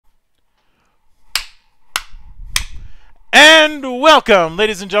And welcome,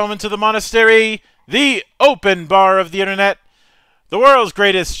 ladies and gentlemen, to the monastery, the open bar of the internet, the world's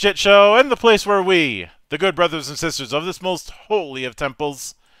greatest shit show, and the place where we, the good brothers and sisters of this most holy of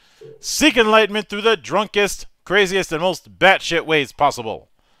temples, seek enlightenment through the drunkest, craziest, and most batshit ways possible.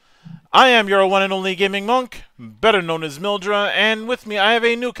 I am your one and only gaming monk, better known as Mildra, and with me I have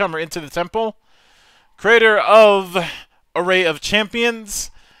a newcomer into the temple, creator of Array of Champions,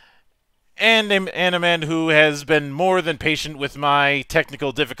 and a man who has been more than patient with my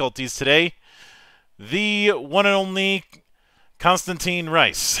technical difficulties today, the one and only Constantine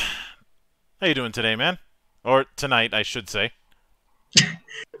Rice. How you doing today, man? Or tonight, I should say.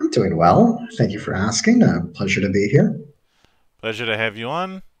 I'm doing well. Thank you for asking. Pleasure to be here. Pleasure to have you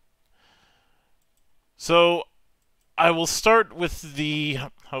on. So, I will start with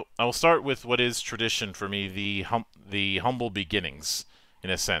what is tradition for me, the humble beginnings, in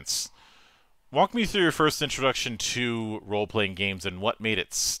a sense. Walk me through your first introduction to role-playing games and what made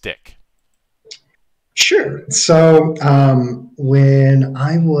it stick. Sure. So when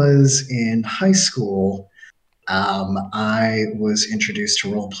I was in high school, I was introduced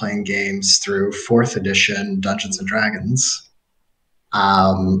to role-playing games through 4th edition Dungeons & Dragons.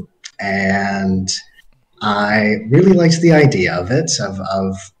 And I really liked the idea of it,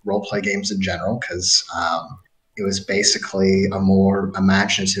 of role-play games in general, because it was basically a more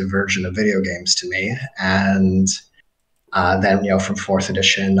imaginative version of video games to me. And then, from 4th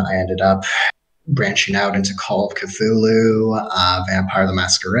edition, I ended up branching out into Call of Cthulhu, Vampire the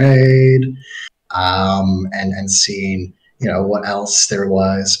Masquerade, and seeing, what else there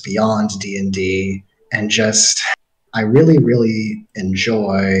was beyond D&D. And just, I really, really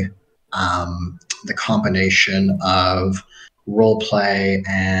enjoy the combination of roleplay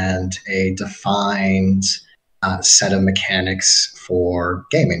and a defined set of mechanics for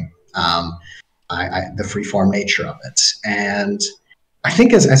gaming, the freeform nature of it. And I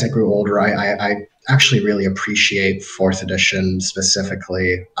think as I grew older, I actually really appreciate 4th edition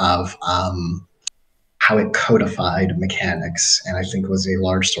specifically of how it codified mechanics, and I think was a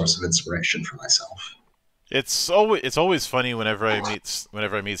large source of inspiration for myself. It's always funny whenever I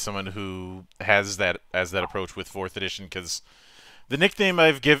meet someone who has that approach with 4th edition, because the nickname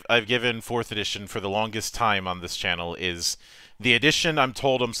I've given 4th edition for the longest time on this channel is the edition I'm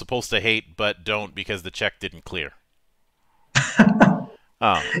told I'm supposed to hate but don't because the check didn't clear.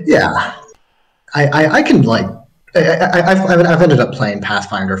 Yeah, I can I've ended up playing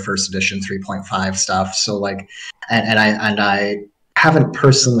Pathfinder 1st edition 3.5 stuff, so and I haven't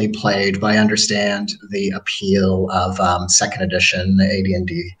personally played, but I understand the appeal of 2nd edition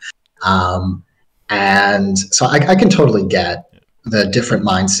AD&D, and so I can totally get the different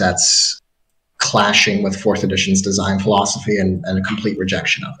mindsets clashing with 4th edition's design philosophy and a complete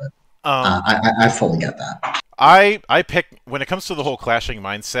rejection of it. I fully get that. I pick, when it comes to the whole clashing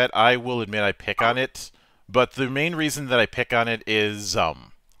mindset, I will admit I pick on it, but the main reason that I pick on it is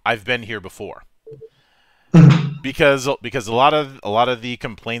I've been here before. because a lot of the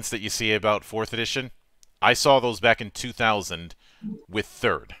complaints that you see about 4th edition, I saw those back in 2000 with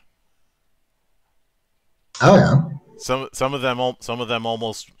 3rd. Oh yeah. Some of them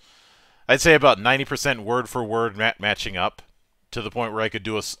almost, I'd say about 90% word for word matching up, to the point where I could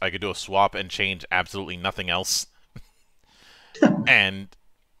do a swap and change absolutely nothing else. And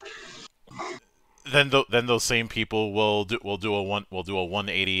then those same people will do a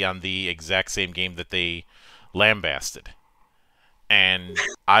 180 on the exact same game that they lambasted, and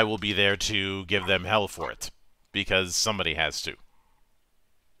I will be there to give them hell for it because somebody has to.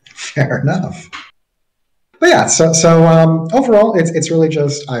 Fair enough. But yeah, so overall, it's really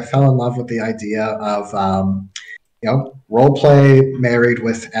just I fell in love with the idea of role play married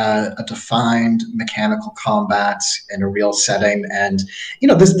with a defined mechanical combat in a real setting, and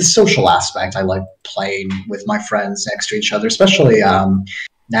there's the social aspect. I like playing with my friends next to each other, especially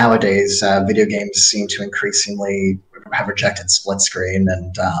nowadays. Video games seem to increasingly have rejected split screen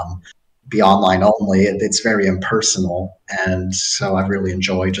and be online only. It's very impersonal, and so I really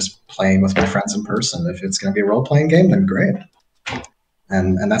enjoy just playing with my friends in person. If it's going to be a role-playing game, then great.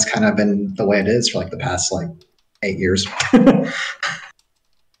 And that's kind of been the way it is for the past 8 years.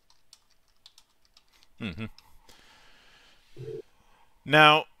 Mm-hmm.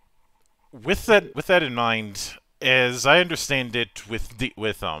 Now, with that in mind, as I understand it, with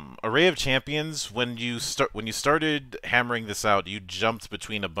Array of Champions, when you started hammering this out, you jumped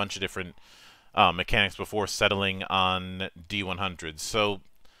between a bunch of different mechanics before settling on D100. So,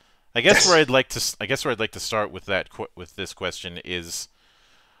 I guess where I'd like to start with this question is,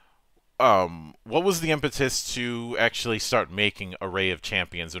 what was the impetus to actually start making Array of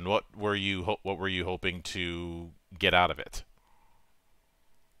Champions, and what were you hoping to get out of it?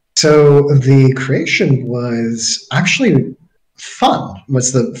 So the creation was actually fun.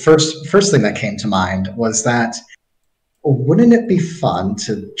 Was the first thing that came to mind was that wouldn't it be fun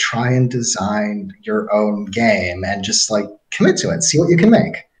to try and design your own game and just like commit to it, see what you can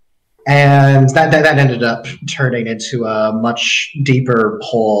make? And that ended up turning into a much deeper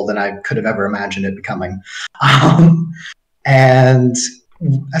hole than I could have ever imagined it becoming. And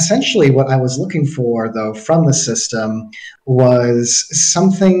essentially, what I was looking for, though, from the system was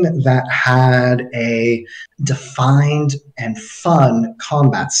something that had a defined and fun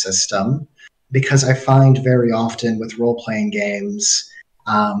combat system, because I find very often with role playing games,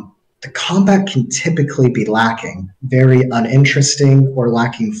 the combat can typically be lacking, very uninteresting or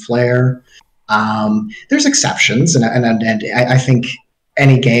lacking flair. There's exceptions, and I think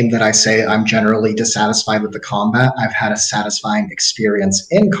any game that I say I'm generally dissatisfied with the combat, I've had a satisfying experience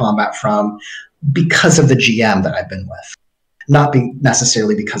in combat from because of the GM that I've been with, not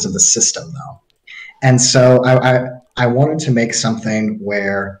necessarily because of the system, though. And so I wanted to make something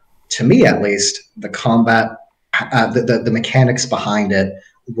where, to me at least, the combat, the mechanics behind it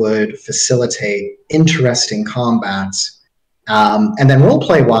would facilitate interesting combats. And then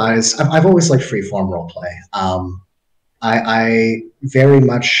roleplay wise, I've always liked freeform roleplay. I very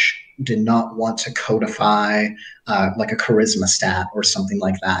much did not want to codify like a charisma stat or something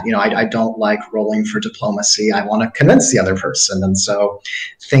like that. You know, I don't like rolling for diplomacy. I want to convince the other person. And so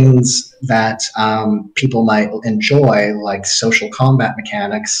things that people might enjoy, like social combat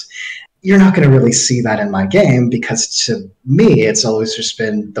mechanics, you're not going to really see that in my game, because to me, it's always just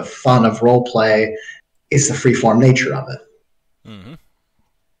been the fun of role play is the freeform nature of it. Mm-hmm.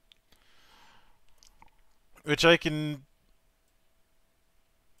 Which I can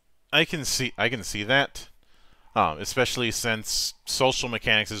see that, especially since social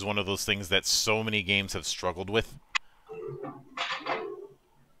mechanics is one of those things that so many games have struggled with.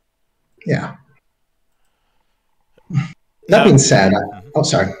 Yeah. That being said, oh,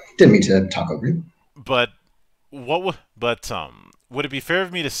 sorry, didn't mean to talk over you. But would it be fair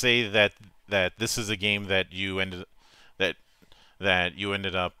of me to say that this is a game that you ended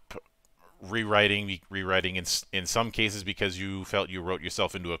up rewriting in some cases because you felt you wrote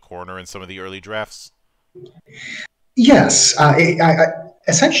yourself into a corner in some of the early drafts? Yes, I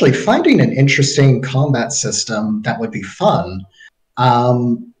essentially finding an interesting combat system that would be fun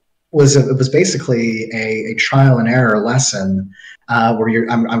was basically a trial and error lesson where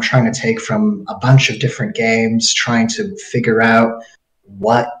I'm trying to take from a bunch of different games, trying to figure out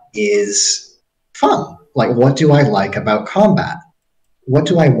what is fun. Like, what do I like about combat? What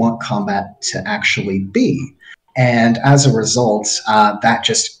do I want combat to actually be? And as a result, that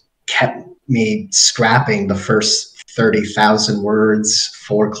just kept me scrapping the first 30,000 words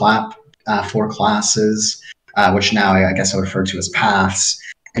for classes, which now I guess I refer to as paths,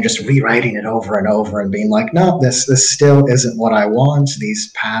 and just rewriting it over and over and being like, no, this still isn't what I want.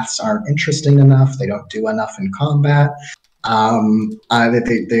 These paths aren't interesting enough. They don't do enough in combat. I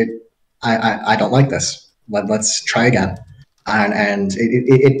don't like this. Let's try again. And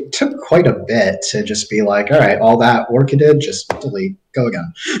it took quite a bit to just be like, all right, all that work you did, just delete, go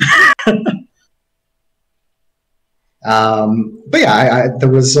again. But yeah, the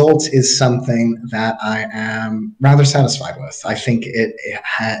result is something that I am rather satisfied with. I think it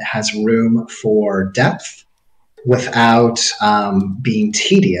has room for depth without being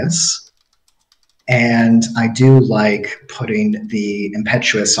tedious. And I do like putting the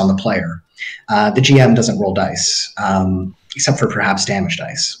impetuous on the player. The GM doesn't roll dice, except for perhaps damage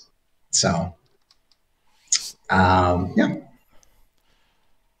dice. So, yeah.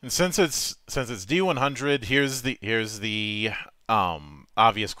 And since it's D100, here's the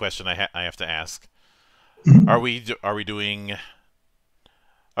obvious question I have to ask: Are we on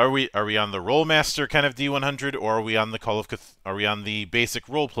the RollerMaster kind of D100, or are we on the basic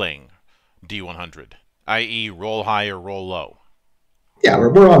role playing D100, i.e., roll high or roll low? Yeah,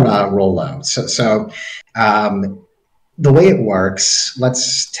 we're on roll low. So the way it works,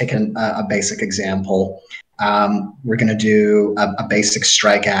 let's take a basic example. We're going to do a basic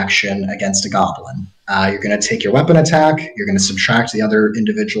strike action against a goblin. You're going to take your weapon attack, you're going to subtract the other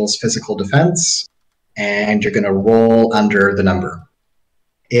individual's physical defense, and you're going to roll under the number.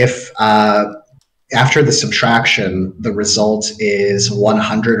 If after the subtraction, the result is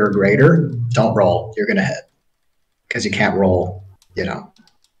 100 or greater, don't roll. You're going to hit, because you can't roll,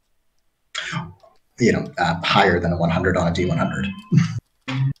 higher than a 100 on a D100.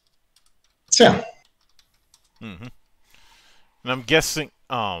 So yeah. Mm-hmm. And I'm guessing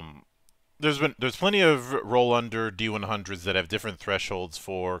there's plenty of roll under D100s that have different thresholds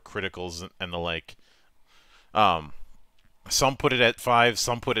for criticals and the like. Some put it at 5,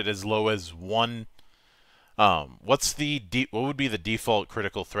 some put it as low as 1. What would be the default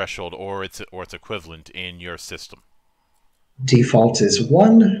critical threshold or its equivalent in your system? Default is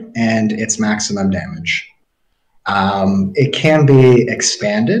 1, and it's maximum damage. It can be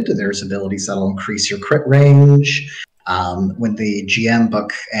expanded. There's abilities that'll increase your crit range. When the GM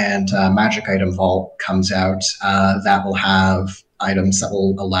book and magic item vault comes out, that will have items that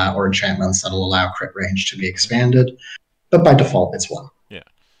will allow, or enchantments that will allow crit range to be expanded. But by default, it's 1. Yeah.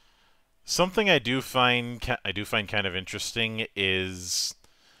 Something I do find kind of interesting is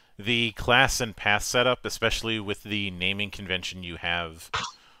the class and path setup, especially with the naming convention you have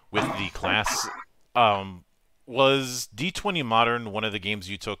with the class. Was D20 Modern one of the games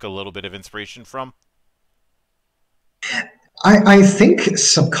you took a little bit of inspiration from? I think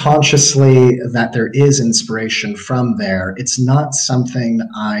subconsciously that there is inspiration from there. It's not something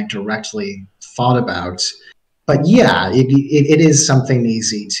I directly thought about, but yeah, it is something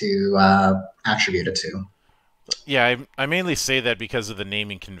easy to attribute it to. Yeah, I mainly say that because of the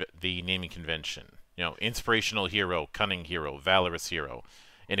naming convention. You know, inspirational hero, cunning hero, valorous hero,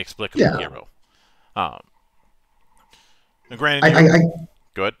 inexplicable hero. Granted,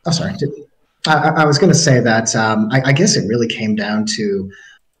 go ahead. Oh, sorry. I was going to say that I guess it really came down to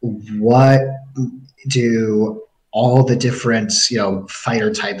what do all the different,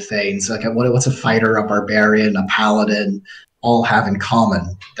 fighter type things, like what's a fighter, a barbarian, a paladin, all have in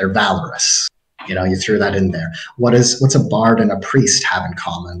common? They're valorous. You threw that in there. What's a bard and a priest have in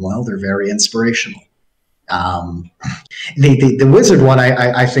common? Well, they're very inspirational. The wizard one,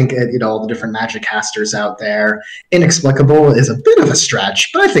 I think, all the different magic casters out there, inexplicable is a bit of a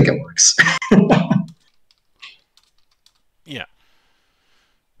stretch, but I think it works. Yeah.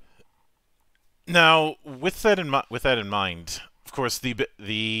 Now, with that in mind, of course,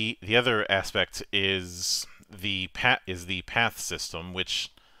 the other aspect is the path system, which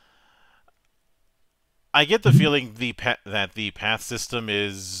I get the feeling that the path system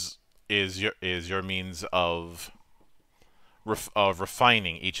is your means of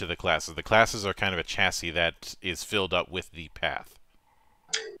refining each of the classes. The classes are kind of a chassis that is filled up with the path.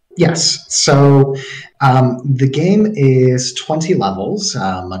 Yes. So the game is 20 levels,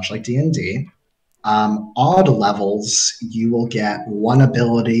 much like D&D. Odd levels, you will get 1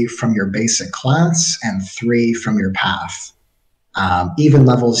 ability from your basic class and 3 from your path. Even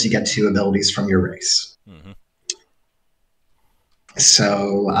levels, you get 2 abilities from your race. Mm-hmm.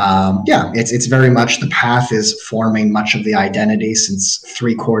 So, it's very much the path is forming much of the identity, since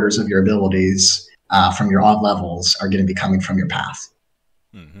 3/4 of your abilities from your odd levels are going to be coming from your path.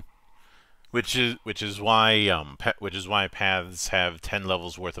 Mm-hmm. Which is why paths have 10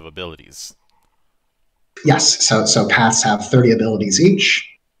 levels worth of abilities. Yes, so paths have 30 abilities each.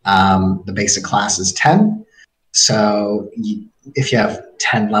 The basic class is 10. So if you have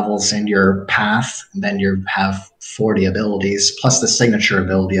 10 levels in your path, then you have 40 abilities plus the signature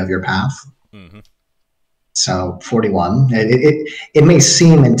ability of your path. Mm-hmm. So 41. It may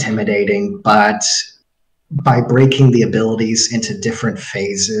seem intimidating, but by breaking the abilities into different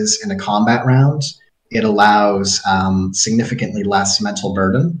phases in a combat round, it allows significantly less mental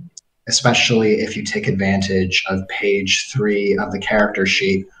burden, especially if you take advantage of page 3 of the character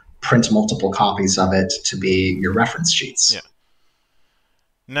sheet, print multiple copies of it to be your reference sheets. Yeah.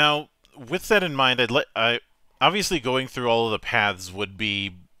 Now, with that in mind, obviously going through all of the paths would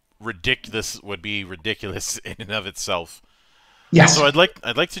be ridiculous in and of itself. Yes. So I'd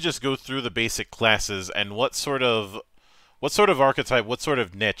like to just go through the basic classes and what sort of archetype, what sort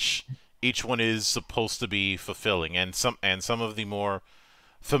of niche each one is supposed to be fulfilling, and some of the more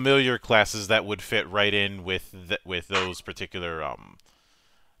familiar classes that would fit right in with those particular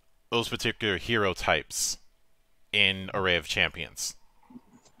hero types in Array of Champions.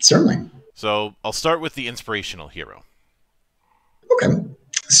 Certainly. So I'll start with the inspirational hero. Okay.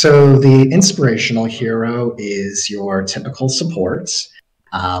 So the inspirational hero is your typical support.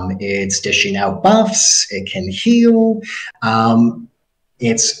 It's dishing out buffs. It can heal.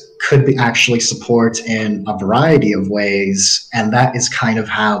 It could be actually support in a variety of ways, and that is kind of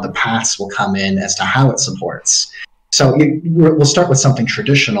how the paths will come in as to how it supports. So we'll start with something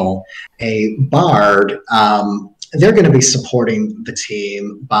traditional. A bard, they're going to be supporting the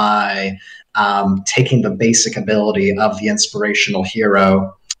team by taking the basic ability of the inspirational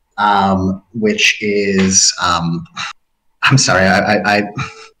hero, which is, I'm sorry, I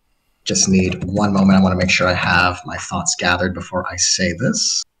just need one moment. I want to make sure I have my thoughts gathered before I say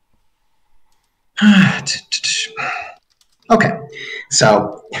this. Okay,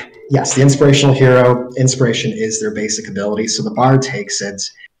 so yes, the inspirational hero, inspiration is their basic ability. So the bard takes it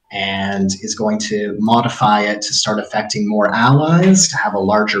and is going to modify it to start affecting more allies, to have a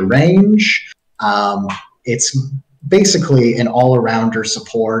larger range. It's basically an all-arounder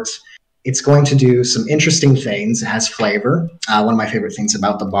support. It's going to do some interesting things. It has flavor. One of my favorite things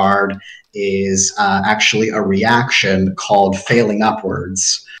about the Bard is actually a reaction called failing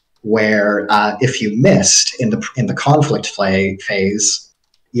upwards, where if you missed in the conflict phase,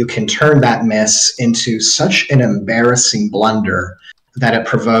 you can turn that miss into such an embarrassing blunder that it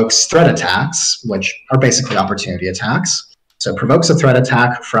provokes threat attacks, which are basically opportunity attacks. So it provokes a threat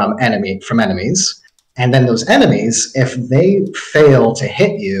attack from enemies, and then those enemies, if they fail to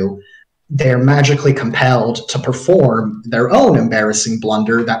hit you, they're magically compelled to perform their own embarrassing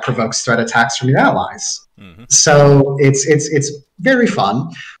blunder that provokes threat attacks from your allies. Mm-hmm. So it's very fun.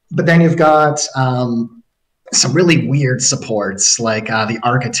 But then you've got some really weird supports, like the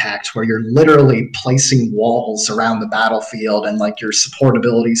Architect, where you're literally placing walls around the battlefield, and like your support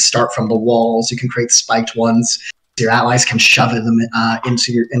abilities start from the walls. You can create spiked ones. Your allies can shove them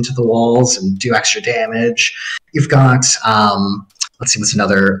into the walls and do extra damage. You've got let's see, what's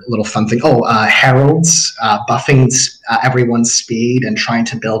another little fun thing? Oh, heralds, buffing everyone's speed and trying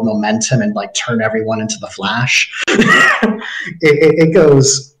to build momentum and like turn everyone into the Flash. it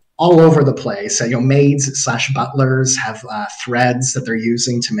goes all over the place. Maids / butlers have threads that they're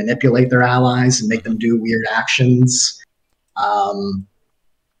using to manipulate their allies and make them do weird actions.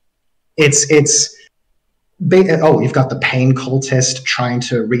 You've got the Pain Cultist trying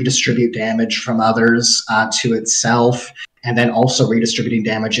to redistribute damage from others to itself, and then also redistributing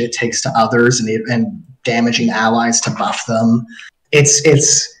damage it takes to others and damaging allies to buff them.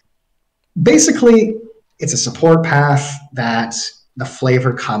 It's basically a support path that the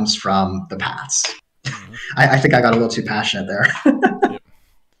flavor comes from the paths. Mm-hmm. I think I got a little too passionate there. Yep.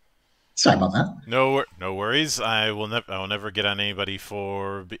 Sorry about that. No worries. I will never get on anybody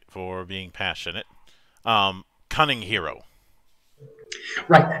for being passionate. Cunning Hero.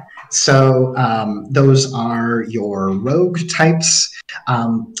 Right. So those are your rogue types.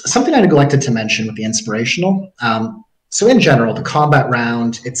 Something I neglected to mention with the inspirational. So in general, the combat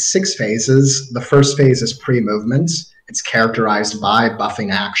round, it's 6 phases. The first phase is pre-movement. It's characterized by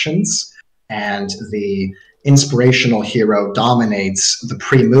buffing actions. And the inspirational hero dominates the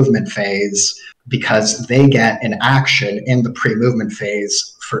pre-movement phase because they get an action in the pre-movement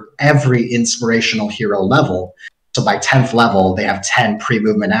phase for every inspirational hero level. So by 10th level, they have 10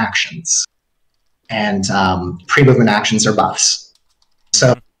 pre-movement actions. And pre-movement actions are buffs.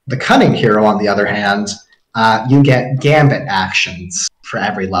 So the Cunning Hero, on the other hand, you get Gambit actions for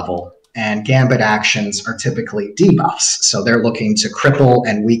every level. And Gambit actions are typically debuffs. So they're looking to cripple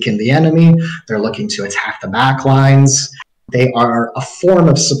and weaken the enemy. They're looking to attack the backlines. They are a form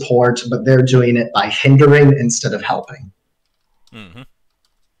of support, but they're doing it by hindering instead of helping. Mm-hmm.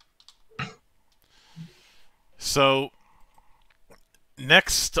 So,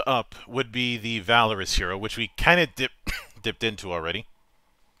 next up would be the Valorous Hero, which we kind of dipped into already.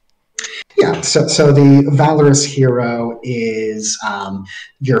 Yeah, so the Valorous Hero is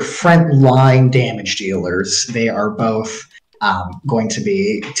your front-line damage dealers. They are both going to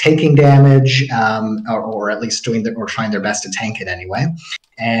be taking damage, or at least trying their best to tank it anyway,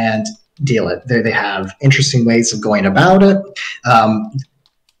 and deal it. They have interesting ways of going about it.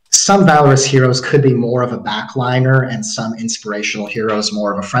 Some Valorous heroes could be more of a backliner, and some inspirational heroes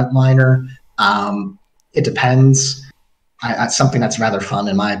more of a frontliner. It depends. Something that's rather fun,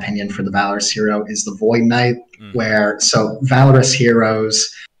 in my opinion, for the Valorous hero is the Void Knight, so Valorous heroes,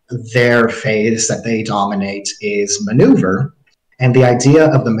 their phase that they dominate is maneuver. And the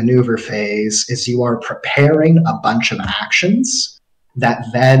idea of the maneuver phase is you are preparing a bunch of actions that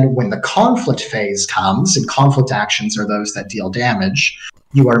then, when the conflict phase comes, and conflict actions are those that deal damage,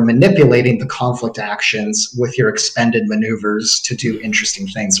 you are manipulating the conflict actions with your expended maneuvers to do interesting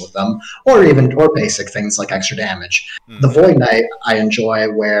things with them, or basic things like extra damage. The Void Knight I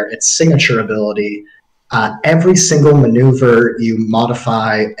enjoy, where its signature ability, every single maneuver you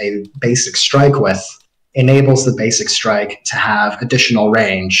modify a basic strike with enables the basic strike to have additional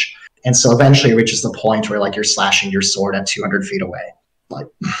range, and so eventually it reaches the point where like you're slashing your sword at 200 feet away.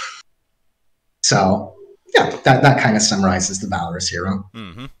 So yeah, that kind of summarizes the Valorous hero.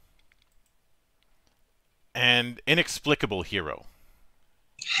 Mm-hmm. And Inexplicable Hero.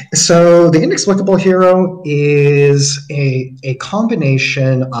 So the Inexplicable Hero is a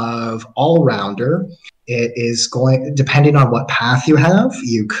combination of all-rounder. It is going, depending on what path you have,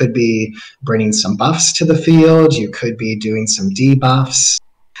 you could be bringing some buffs to the field, you could be doing some debuffs.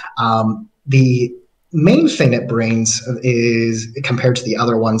 The main thing it brings is, compared to the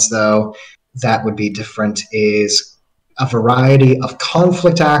other ones though, that would be different, is a variety of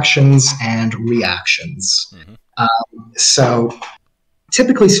conflict actions and reactions. So,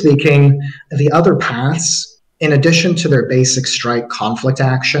 typically speaking, the other paths, in addition to their basic strike conflict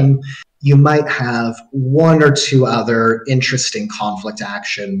action, you might have one or two other interesting conflict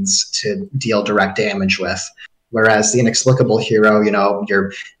actions to deal direct damage with. Whereas the inexplicable hero,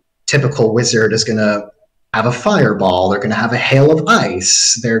 your typical wizard is going to have a fireball, they're going to have a hail of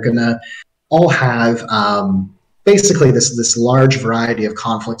ice, they're going to all have basically this large variety of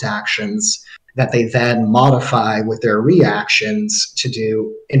conflict actions that they then modify with their reactions to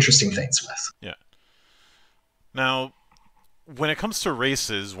do interesting things with. Yeah. Now, when it comes to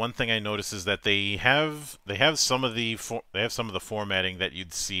races, one thing I notice is that they have some of the formatting that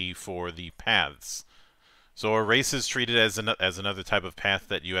you'd see for the paths. So a race is treated as another type of path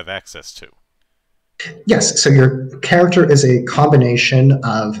that you have access to. Yes, so your character is a combination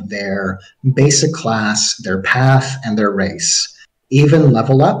of their basic class, their path, and their race. Even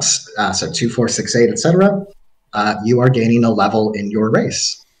level ups, so 2, 4, 6, 8, etc., you are gaining a level in your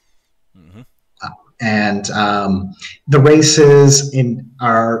race. And the races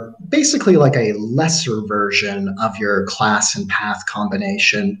are basically like a lesser version of your class and path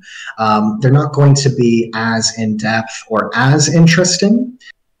combination. They're not going to be as in-depth or as interesting,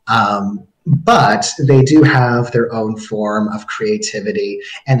 but they do have their own form of creativity,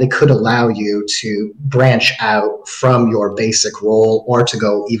 and they could allow you to branch out from your basic role or to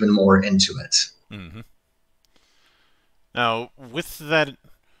go even more into it. Now, with that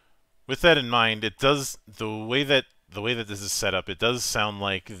in mind, it does the way that this is set up, it does sound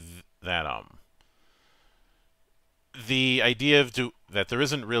like that the idea of that there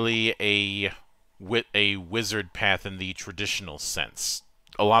isn't really a wizard path in the traditional sense.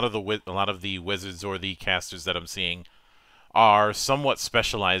 A lot of the wizards or the casters that I'm seeing are somewhat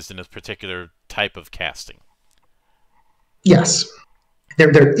specialized in a particular type of casting. Yes,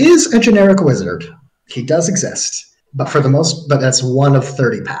 there is a generic wizard. He does exist, but that's one of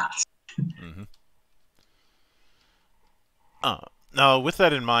 30 paths. Now, with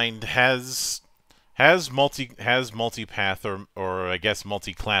that in mind, has multi-path or I guess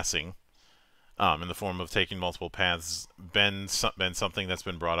multi-classing, in the form of taking multiple paths, been something that's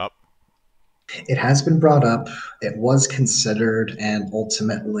been brought up? It has been brought up. It was considered and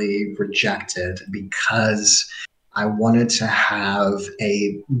ultimately rejected because I wanted to have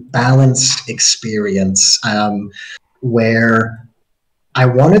a balanced experience where I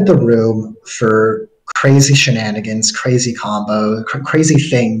wanted the room for crazy shenanigans, crazy combos, crazy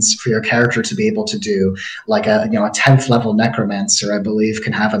things for your character to be able to do. Like a 10th level necromancer, I believe,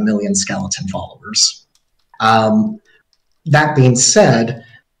 can have 1 million skeleton followers. That being said,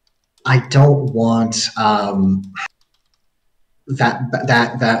 I don't want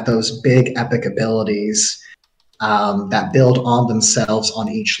those big epic abilities that build on themselves on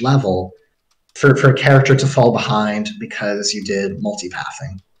each level for a character to fall behind because you did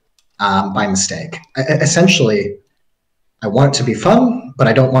multipathing by mistake. Essentially, I want it to be fun, but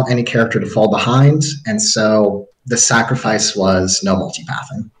I don't want any character to fall behind, and so the sacrifice was no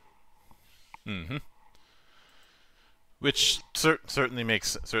multipathing. Which certainly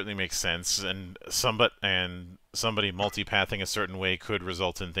makes sense, and somebody multipathing a certain way could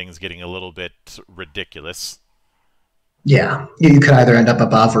result in things getting a little bit ridiculous. Yeah, you could either end up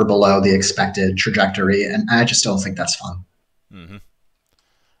above or below the expected trajectory, and I just don't think that's fun.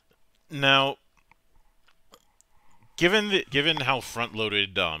 Now, given how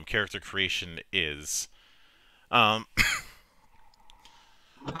front-loaded character creation is,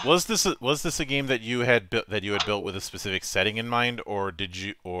 was this a game that you had built with a specific setting in mind, or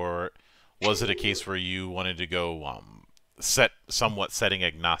was it a case where you wanted to go somewhat setting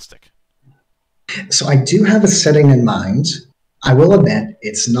agnostic? So I do have a setting in mind. I will admit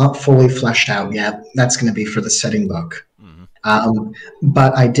it's not fully fleshed out yet. That's going to be for the setting book.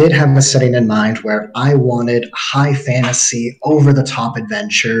 But I did have a setting in mind where I wanted high fantasy, over-the-top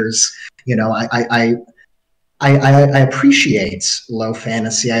adventures. I appreciate low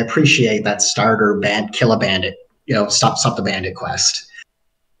fantasy. I appreciate that starter kill a bandit, stop the bandit quest.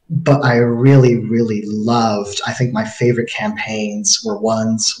 But I really, really loved, I think my favorite campaigns were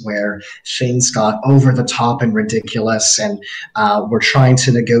ones where things got over the top and ridiculous, and we're trying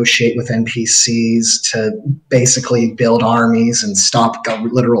to negotiate with NPCs to basically build armies and stop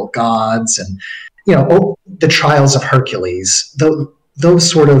literal gods, and the trials of Hercules.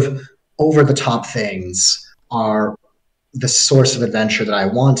 Those sort of over the top things are the source of adventure that I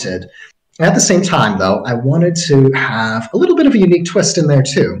wanted. At the same time, though, I wanted to have a little bit of a unique twist in there,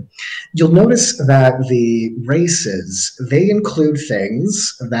 too. You'll notice that the races, they include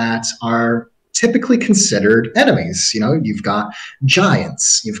things that are typically considered enemies. You know, you've got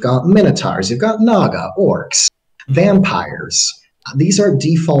giants, you've got minotaurs, you've got naga, orcs, vampires. These are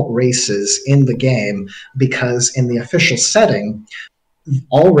default races in the game because in the official setting,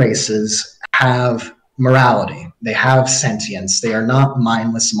 all races have morality. They have sentience. They are not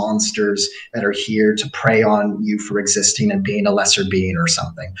mindless monsters that are here to prey on you for existing and being a lesser being or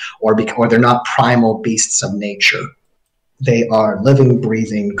something, or they're not primal beasts of nature. They are living,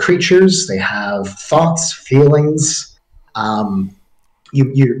 breathing creatures. They have thoughts, feelings.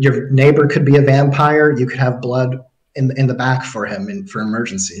 Your neighbor could be a vampire. You could have blood in the back for him for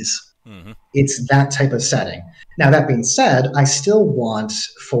emergencies. Mm-hmm. It's that type of setting. Now, that being said, I still want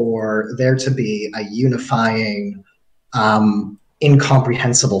for there to be a unifying,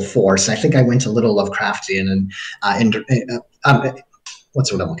 incomprehensible force. I think I went a little Lovecraftian and what's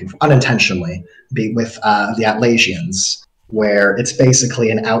the word I'm looking for? Unintentionally, with the Atlasians, where it's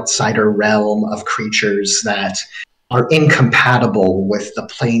basically an outsider realm of creatures that are incompatible with the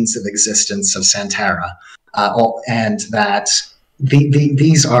planes of existence of Santara, and that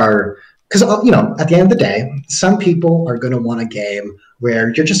these are. Because, you know, at the end of the day, some people are going to want a game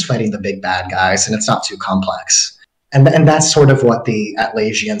where you're just fighting the big bad guys and it's not too complex. And that's sort of what the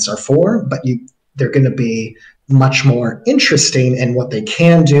Atlasians are for, but they're going to be much more interesting in what they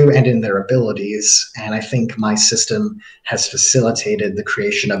can do and in their abilities. And I think my system has facilitated the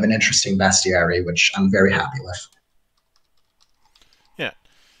creation of an interesting bestiary, which I'm very happy with. Yeah.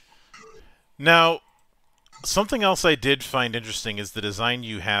 Now, something else I did find interesting is the design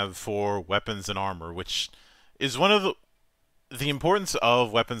you have for weapons and armor, which is one of the importance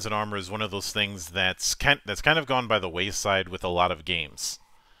of weapons and armor is one of those things that's kind of gone by the wayside with a lot of games.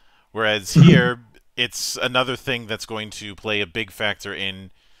 Whereas here, it's another thing that's going to play a big factor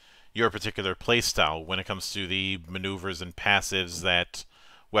in your particular playstyle when it comes to the maneuvers and passives that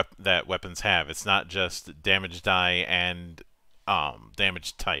weapons have. It's not just damage die and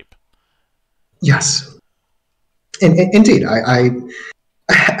damage type. Yes. Indeed, I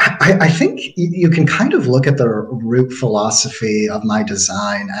think you can kind of look at the root philosophy of my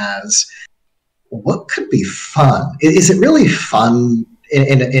design as what could be fun? Is it really fun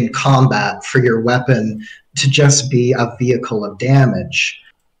in combat for your weapon to just be a vehicle of damage?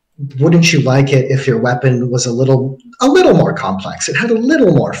 Wouldn't you like it if your weapon was a little more complex? It had a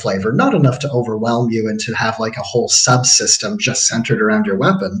little more flavor, not enough to overwhelm you and to have like a whole subsystem just centered around your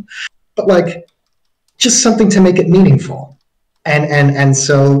weapon, but like just something to make it meaningful. And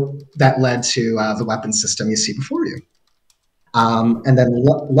so that led to the weapon system you see before you. And then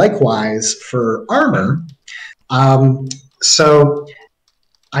likewise for armor. So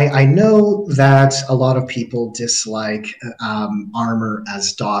I know that a lot of people dislike armor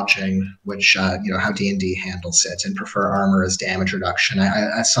as dodging, which, you know, how D&D handles it, and prefer armor as damage reduction.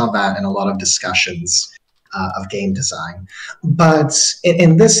 I saw that in a lot of discussions of game design. But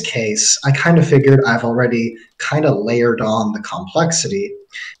in this case, I kind of figured I've already kind of layered on the complexity.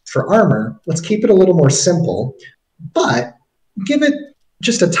 For armor, let's keep it a little more simple, but give it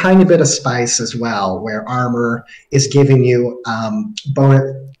just a tiny bit of spice as well, where armor is giving you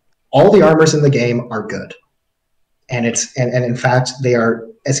bonus. All the armors in the game are good. And in fact, they are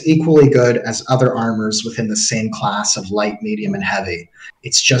as equally good as other armors within the same class of light, medium, and heavy.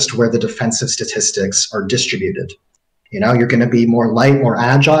 It's just where the defensive statistics are distributed. You know, you're going to be more light, more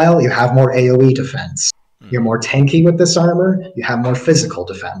agile, you have more AoE defense. You're more tanky with this armor, you have more physical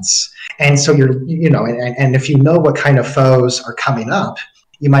defense. And so and if you know what kind of foes are coming up,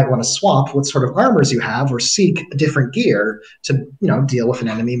 you might want to swap what sort of armors you have or seek a different gear to, you know, deal with an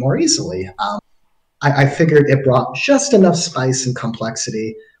enemy more easily. I figured it brought just enough spice and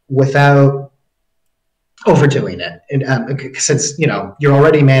complexity without overdoing it. And, since, you know, you're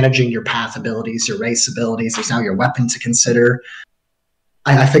already managing your path abilities, your race abilities, there's now your weapon to consider.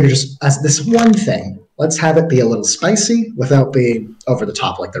 I figured just as this one thing, let's have it be a little spicy without being over the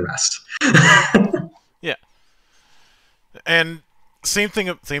top like the rest. Yeah. And same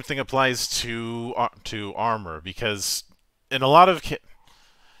thing applies to armor, because in a lot of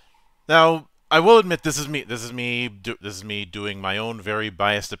now, I will admit this is me doing my own very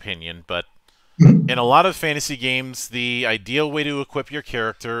biased opinion, but in a lot of fantasy games, the ideal way to equip your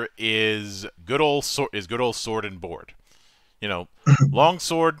character is good old sword and board. You know, long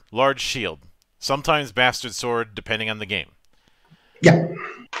sword, large shield, sometimes bastard sword, depending on the game. Yeah.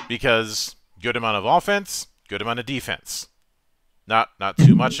 Because good amount of offense, good amount of defense. Not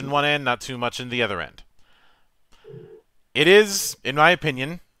too much in one end, not too much in the other end. It is, in my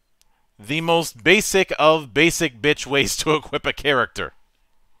opinion, the most basic of basic bitch ways to equip a character.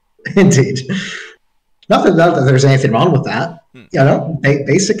 Indeed. Not that there's anything wrong with that.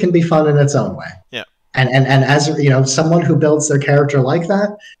 Basic can be fun in its own way. Yeah. And as someone who builds their character like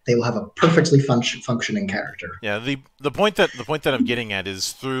that, they will have a perfectly functioning character. Yeah, the point that I'm getting at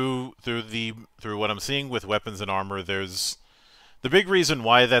is through what I'm seeing with weapons and armor, there's the big reason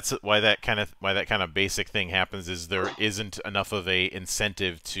why that kind of basic thing happens is there isn't enough of a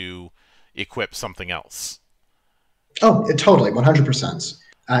incentive to equip something else. Oh, totally, 100%.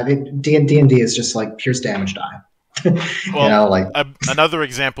 D&D is just like pierce damage die. Well, another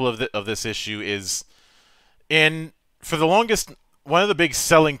example of this issue is for the longest, one of the big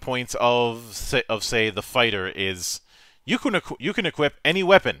selling points of say the fighter is you can equip any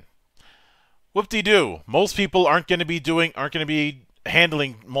weapon. Whoop-de-doo. Most people aren't going to be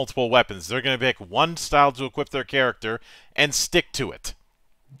handling multiple weapons. They're going to pick one style to equip their character and stick to it.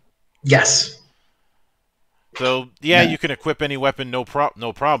 Yes. So yeah, you can equip any weapon, no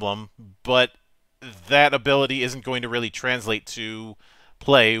problem, but that ability isn't going to really translate to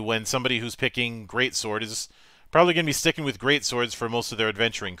play when somebody who's picking greatsword is probably going to be sticking with greatswords for most of their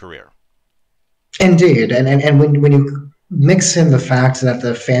adventuring career. Indeed, and when you mix in the fact that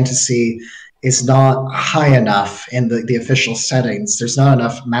the fantasy is not high enough in the official settings, there's not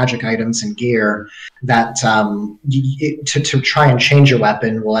enough magic items and gear that to try and change your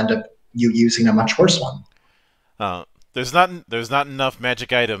weapon will end up you using a much worse one. There's not enough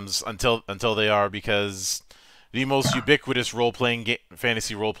magic items until they are, because the most ubiquitous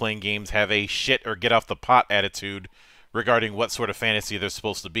fantasy role-playing games have a shit or get off the pot attitude regarding what sort of fantasy they're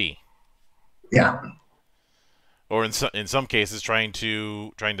supposed to be. Yeah. Or in some cases, trying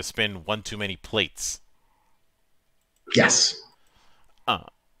to spin one too many plates. Yes.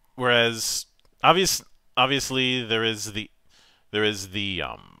 Whereas obviously there is the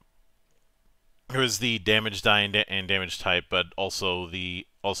damage die and damage type, but also a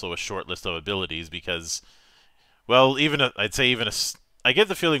short list of abilities, because, well, I get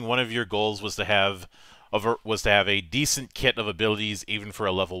the feeling one of your goals was to have a decent kit of abilities even for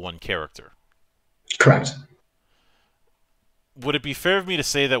a level 1 character. Correct. Would it be fair of me to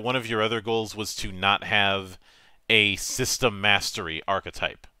say that one of your other goals was to not have a system mastery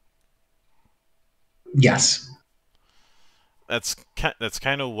archetype? Yes. That's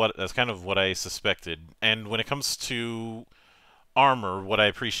kind of what I suspected. And when it comes to armor, what I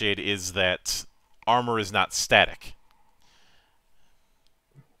appreciate is that armor is not static.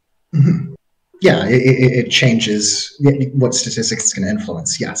 Mm-hmm. Yeah, it changes what statistics it's going to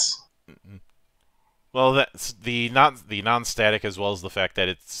influence. Yes. Well, that's the non-static, as well as the fact that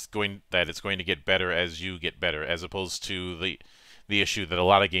it's going to get better as you get better, as opposed to the issue that a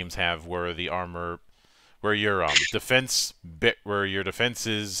lot of games have, where the armor, where your defenses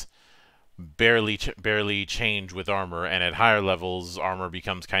barely change with armor, and at higher levels, armor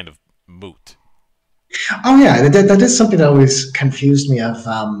becomes kind of moot. Oh yeah, that is something that always confused me. Of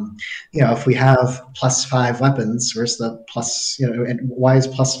if we have +5 weapons, where's the plus? And why is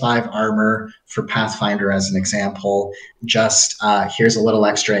 +5 armor for Pathfinder, as an example, just here's a little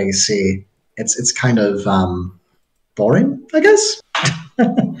extra AC? It's kind of boring, I guess.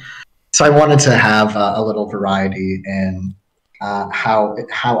 So I wanted to have a little variety in how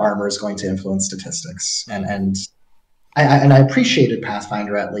armor is going to influence statistics, and I appreciated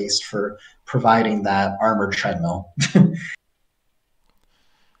Pathfinder at least for providing that armor treadmill.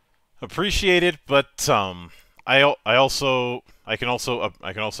 Appreciate it, but I can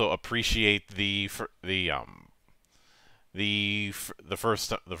also appreciate the first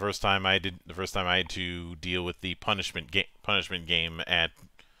time I had to deal with the punishment game at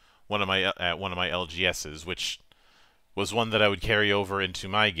one of my LGSs, which was one that I would carry over into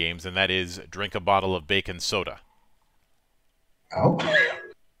my games, and that is drink a bottle of bacon soda. Oh.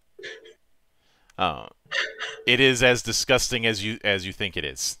 It is as disgusting as you think it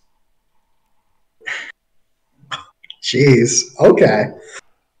is. Jeez. Okay.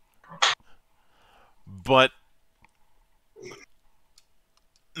 But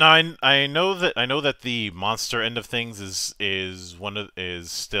now I know that the monster end of things is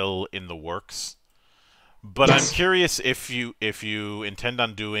still in the works. But yes. I'm curious if you intend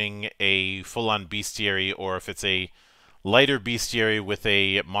on doing a full-on bestiary, or if it's a lighter bestiary with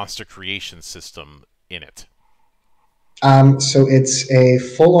a monster creation system in it. So it's a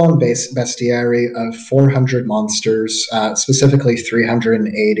full-on bestiary of 400 monsters, specifically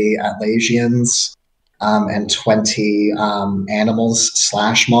 380 Atlasians, and 20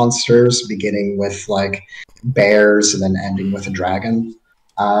 animals/monsters, beginning with like bears and then ending with a dragon.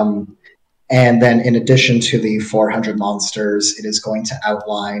 And then in addition to the 400 monsters, it is going to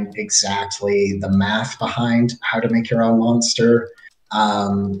outline exactly the math behind how to make your own monster,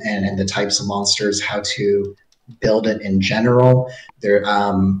 and the types of monsters, how to build it in general. There,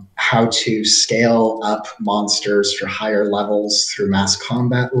 how to scale up monsters for higher levels through mass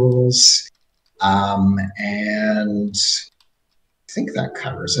combat rules, and I think that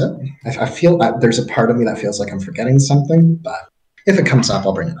covers it. I feel that there's a part of me that feels like I'm forgetting something, but if it comes up,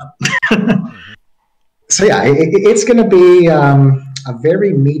 I'll bring it up. So yeah, it's going to be a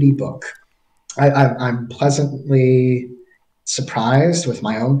very meaty book. I'm pleasantly surprised with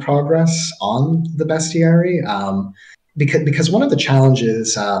my own progress on the bestiary, because one of the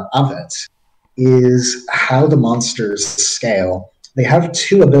challenges of it is how the monsters scale. They have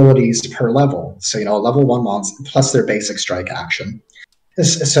 2 abilities per level, so a level 1 monster plus their basic strike action.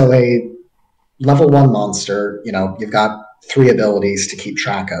 So a level 1 monster, you've got 3 abilities to keep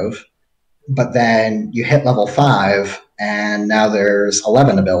track of, but then you hit level 5, and now there's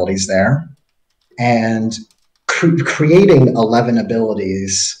 11 abilities there, and creating 11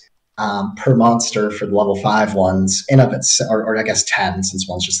 abilities per monster for the level 5 ones, in of its, or I guess 10, since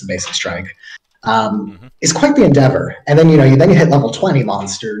one's just the basic strike, is quite the endeavor. And then you hit level 20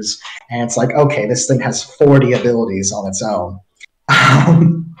 monsters, and it's like, okay, this thing has 40 abilities on its own.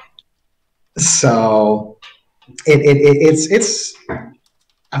 So it's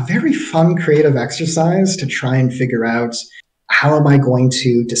a very fun creative exercise to try and figure out, how am I going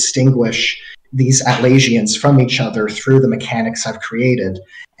to distinguish these Atlasians from each other through the mechanics I've created.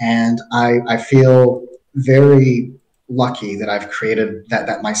 And I feel very lucky that I've created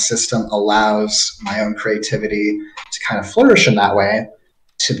that my system allows my own creativity to kind of flourish in that way,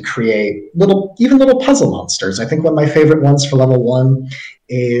 to create even little puzzle monsters. I think one of my favorite ones for level 1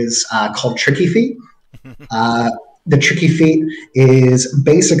 is called Tricky Feet. The Tricky Feet is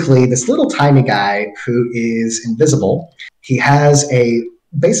basically this little tiny guy who is invisible. He has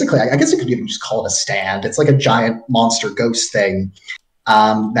basically, I guess you could even just call it a stand. It's like a giant monster ghost thing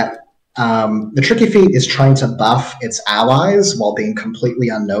that the Tricky Feet is trying to buff its allies while being completely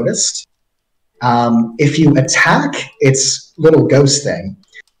unnoticed. If you attack its little ghost thing,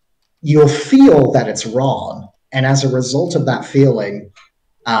 you'll feel that it's wrong. And as a result of that feeling,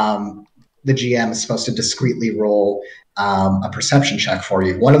 the GM is supposed to discreetly roll a perception check for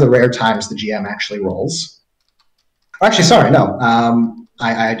you. One of the rare times the GM actually rolls. Actually, sorry, no.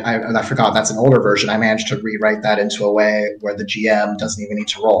 I forgot, that's an older version. I managed to rewrite that into a way where the GM doesn't even need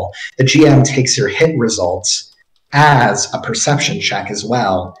to roll. The GM takes your hit results as a perception check as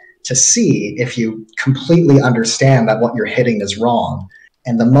well, to see if you completely understand that what you're hitting is wrong.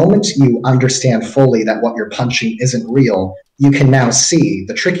 And the moment you understand fully that what you're punching isn't real, you can now see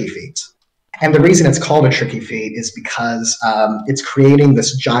the Tricky Feet. And the reason it's called a Tricky Feet is because it's creating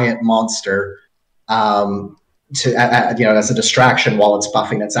this giant monster as a distraction while it's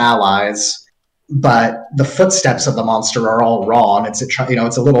buffing its allies. But the footsteps of the monster are all wrong. It's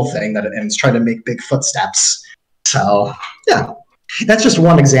a little thing and it's trying to make big footsteps. So yeah, that's just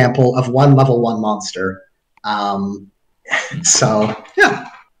one example of one level 1 monster. So yeah.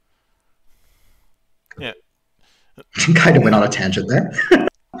 Yeah. Kind of went on a tangent there.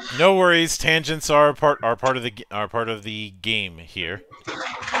 No worries, tangents are part of the game here.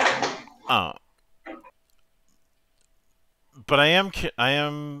 But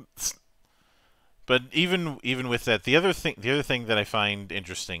but even with that, the other thing that I find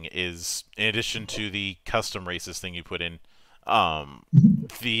interesting is, in addition to the custom races thing you put in,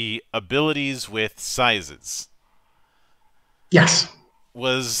 the abilities with sizes. Yes.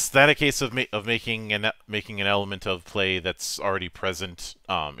 Was that a case of making an element of play that's already present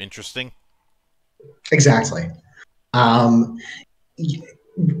interesting? Exactly. The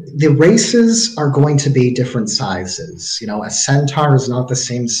races are going to be different sizes. A centaur is not the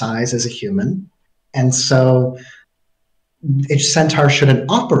same size as a human, and so a centaur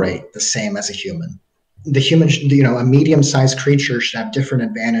shouldn't operate the same as a human. The human, a medium-sized creature should have different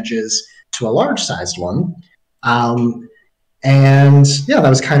advantages to a large-sized one. And yeah, that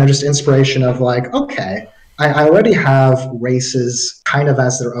was kind of just inspiration of like, okay, I already have races kind of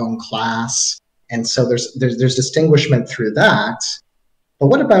as their own class, and so there's distinguishment through that. But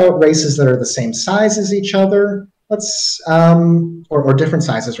what about races that are the same size as each other? Let's or different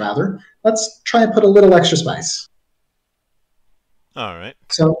sizes rather. Let's try and put a little extra spice. All right.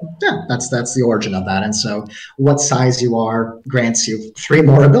 So yeah, that's the origin of that. And so what size you are grants you 3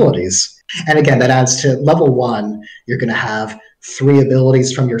 more abilities. And again, that adds to level 1. You're going to have 3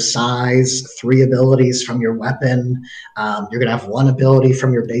 abilities from your size, 3 abilities from your weapon. You're going to have 1 ability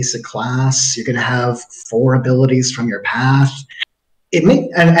from your basic class. You're going to have 4 abilities from your path.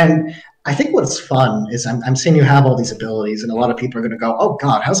 And I think what's fun is I'm seeing you have all these abilities, and a lot of people are going to go, oh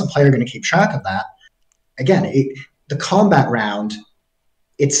God, how's a player going to keep track of that? Again, the combat round,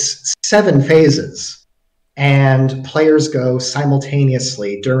 it's 7 phases. and players go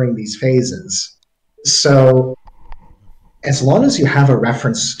simultaneously during these phases. So as long as you have a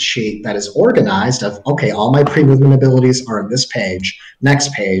reference sheet that is organized of, okay, all my pre-movement abilities are on this page,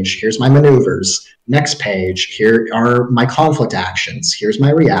 next page, here's my maneuvers, next page, here are my conflict actions, here's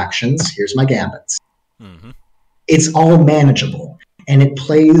my reactions, here's my gambits. Mm-hmm. It's all manageable, and it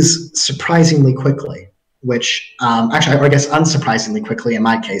plays surprisingly quickly, which actually, I guess unsurprisingly quickly in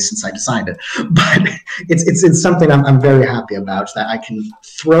my case since I designed it. But it's something I'm very happy about, that I can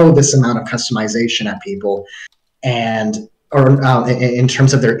throw this amount of customization at people, and in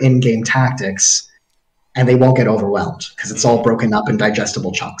terms of their in-game tactics, and they won't get overwhelmed because it's all broken up in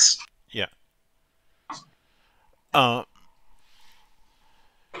digestible chunks. Yeah.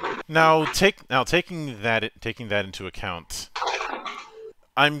 Now taking that into account,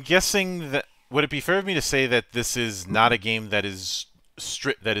 I'm guessing that, would it be fair of me to say that this is not a game that is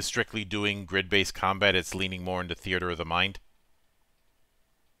strictly doing grid-based combat? It's leaning more into theater of the mind.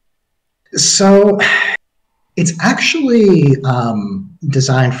 So it's actually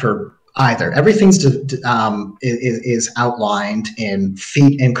designed for either. Everything's is outlined in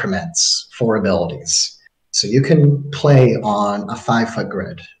feet increments for abilities. So you can play on a 5-foot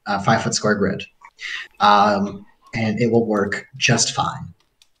grid, a 5-foot square grid, and it will work just fine.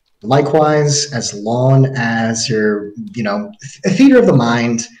 Likewise, as long as your, a theater of the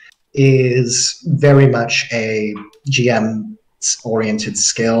mind is very much a GM-oriented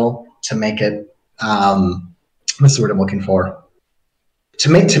skill to make it, what's the word I'm looking for? To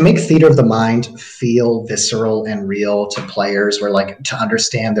make theater of the mind feel visceral and real to players, where to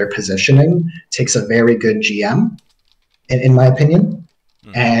understand their positioning takes a very good GM, in my opinion.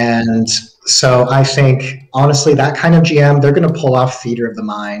 Mm-hmm. And so I think, honestly, that kind of GM, they're going to pull off theater of the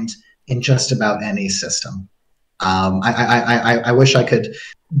mind in just about any system. I wish I could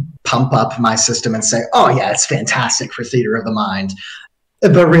pump up my system and say, oh yeah, it's fantastic for theater of the mind.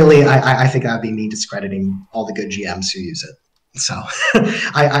 But really, I think that would be me discrediting all the good GMs who use it. So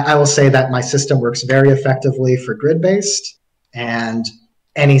I will say that my system works very effectively for grid-based, and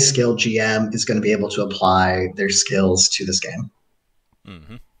any skilled GM is going to be able to apply their skills to this game.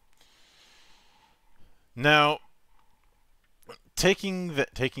 Mm-hmm. Now, taking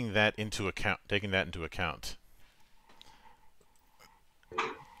that into account,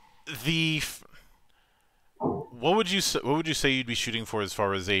 what would you say you'd be shooting for as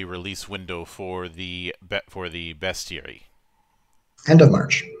far as a release window for the bestiary? End of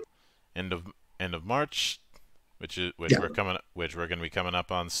March. End of March, which we're going to be coming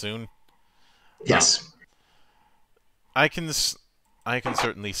up on soon. Yes. I can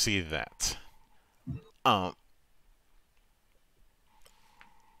certainly see that.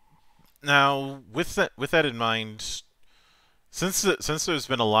 Now, with that in mind, since there's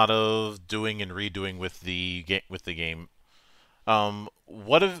been a lot of doing and redoing with the game,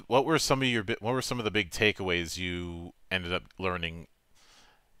 what were some of the big takeaways you ended up learning,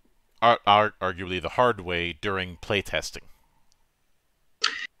 arguably the hard way, during playtesting?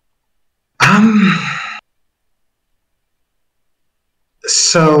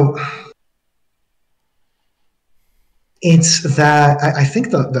 So it's that I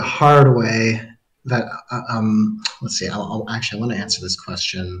think the hard way that let's see. I want to answer this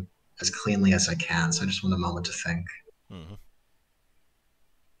question as cleanly as I can, so I just want a moment to think. Mm-hmm.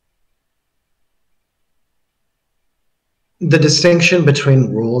 The distinction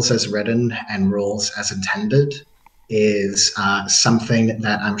between rules as written and rules as intended is something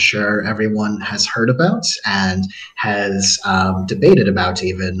that I'm sure everyone has heard about and has debated about,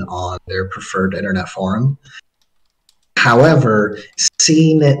 even on their preferred internet forum. However,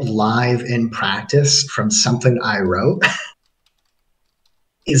 seeing it live in practice from something I wrote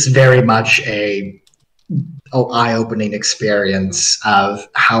is very much a eye-opening experience of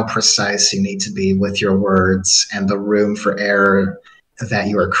how precise you need to be with your words and the room for error that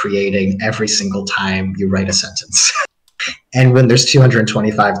you are creating every single time you write a sentence. And when there's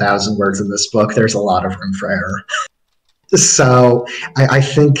 225,000 words in this book, there's a lot of room for error. So I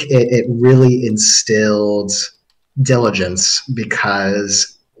think it really instilled diligence,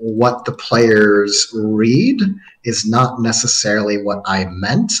 because what the players read is not necessarily what I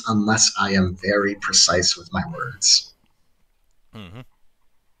meant unless I am very precise with my words. Mm-hmm.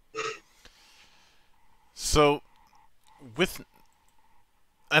 So,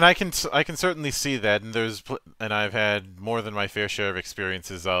 and I can certainly see that, and I've had more than my fair share of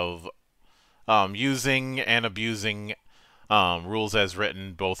experiences of using and abusing rules as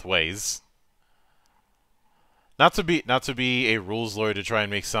written both ways. Not to be a rules lawyer to try and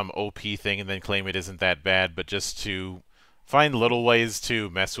make some OP thing and then claim it isn't that bad, but just to find little ways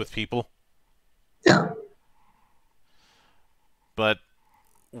to mess with people. Yeah. but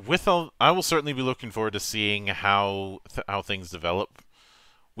I will certainly be looking forward to seeing how things develop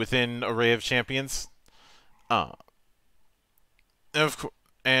within Array of Champions. And,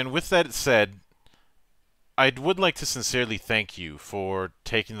 and with that said, I would like to sincerely thank you for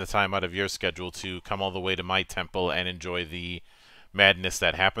taking the time out of your schedule to come all the way to my temple and enjoy the madness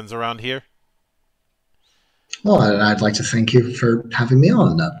that happens around here. Well, and I'd like to thank you for having me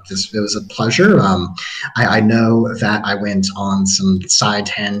on. It was a pleasure. I know that I went on some side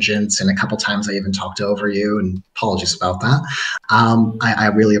tangents, and a couple times I even talked over you, and apologies about that. I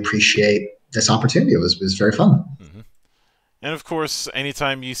really appreciate this opportunity. It was very fun. Mm-hmm. And of course,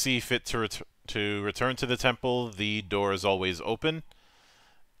 anytime you see fit to return to the temple, the door is always open.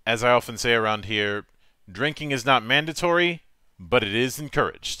 As I often say around here, drinking is not mandatory, but it is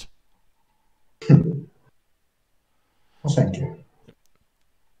encouraged. Well, thank you.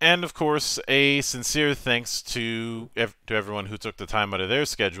 And of course, a sincere thanks to everyone who took the time out of their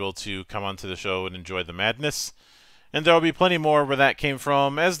schedule to come onto the show and enjoy the madness. And there will be plenty more where that came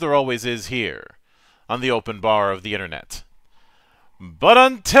from, as there always is here, on the open bar of the internet. But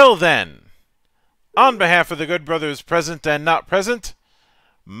until then, on behalf of the good brothers present and not present,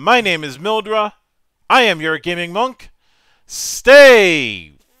 my name is Mildra. I am your gaming monk.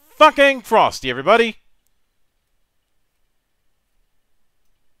 Stay fucking frosty, everybody.